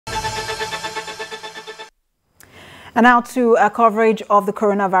And now to coverage of the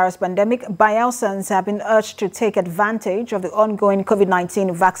coronavirus pandemic. Bayelsans have been urged to take advantage of the ongoing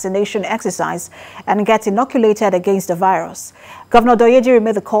COVID-19 vaccination exercise and get inoculated against the virus. Governor Douye Diri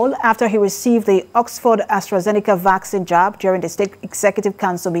made the call after he received the Oxford AstraZeneca vaccine jab during the State Executive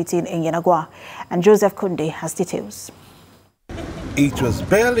Council meeting in Yenagoa. And Joseph Kunde has details. It was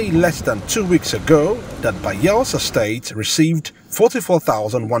barely less than 2 weeks ago that Bayelsa State received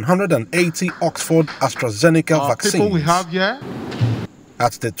 44,180 Oxford AstraZeneca vaccines. We have here.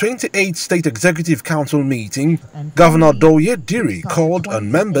 At the 28th State Executive Council meeting, Governor Douye Diri called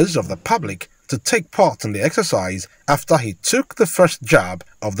on members of the public to take part in the exercise after he took the first jab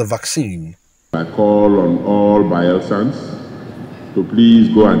of the vaccine. I call on all Bayelsans to please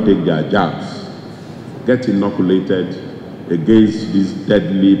go and take their jabs, get inoculated against this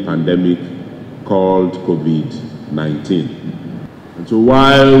deadly pandemic called COVID-19. And so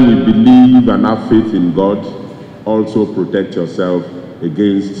while we believe and have faith in God, also protect yourself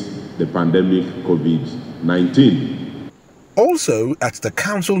against the pandemic COVID-19. Also at the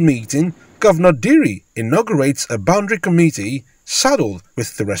council meeting, Governor Diri inaugurates a boundary committee saddled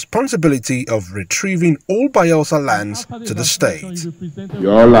with the responsibility of retrieving all Bayelsa lands to the state.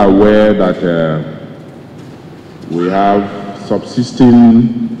 You're all aware that we have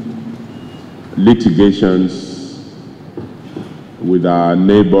subsisting litigations with our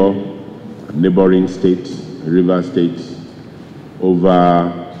neighboring states, river states,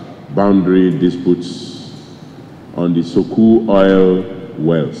 over boundary disputes on the Soku oil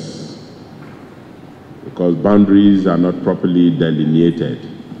wells, because boundaries are not properly delineated.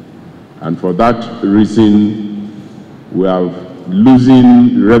 And for that reason, we are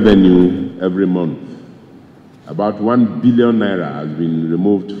losing revenue every month. About 1 billion naira has been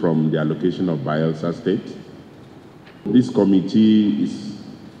removed from the allocation of Bayelsa State. This committee is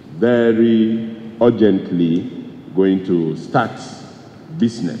very urgently going to start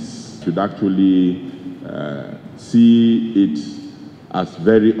business. Should actually see it as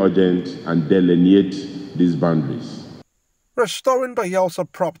very urgent and delineate these boundaries. Restoring Bayelsa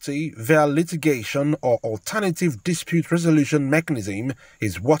property via litigation or alternative dispute resolution mechanism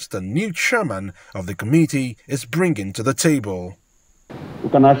is what the new chairman of the committee is bringing to the table. We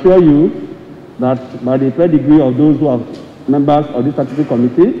can assure you that by the pedigree of those who are members of this statutory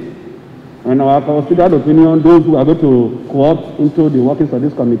committee, and our considered opinion, those who are going to co-opt into the workings of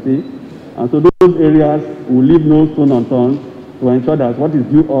this committee, and so those areas will leave no stone unturned to ensure that what is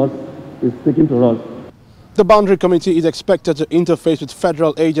due us is taken to us. The Boundary Committee is expected to interface with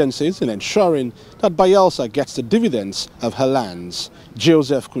federal agencies in ensuring that Bayelsa gets the dividends of her lands.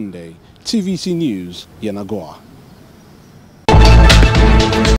 Joseph Kunde, TVC News, Yenagoa.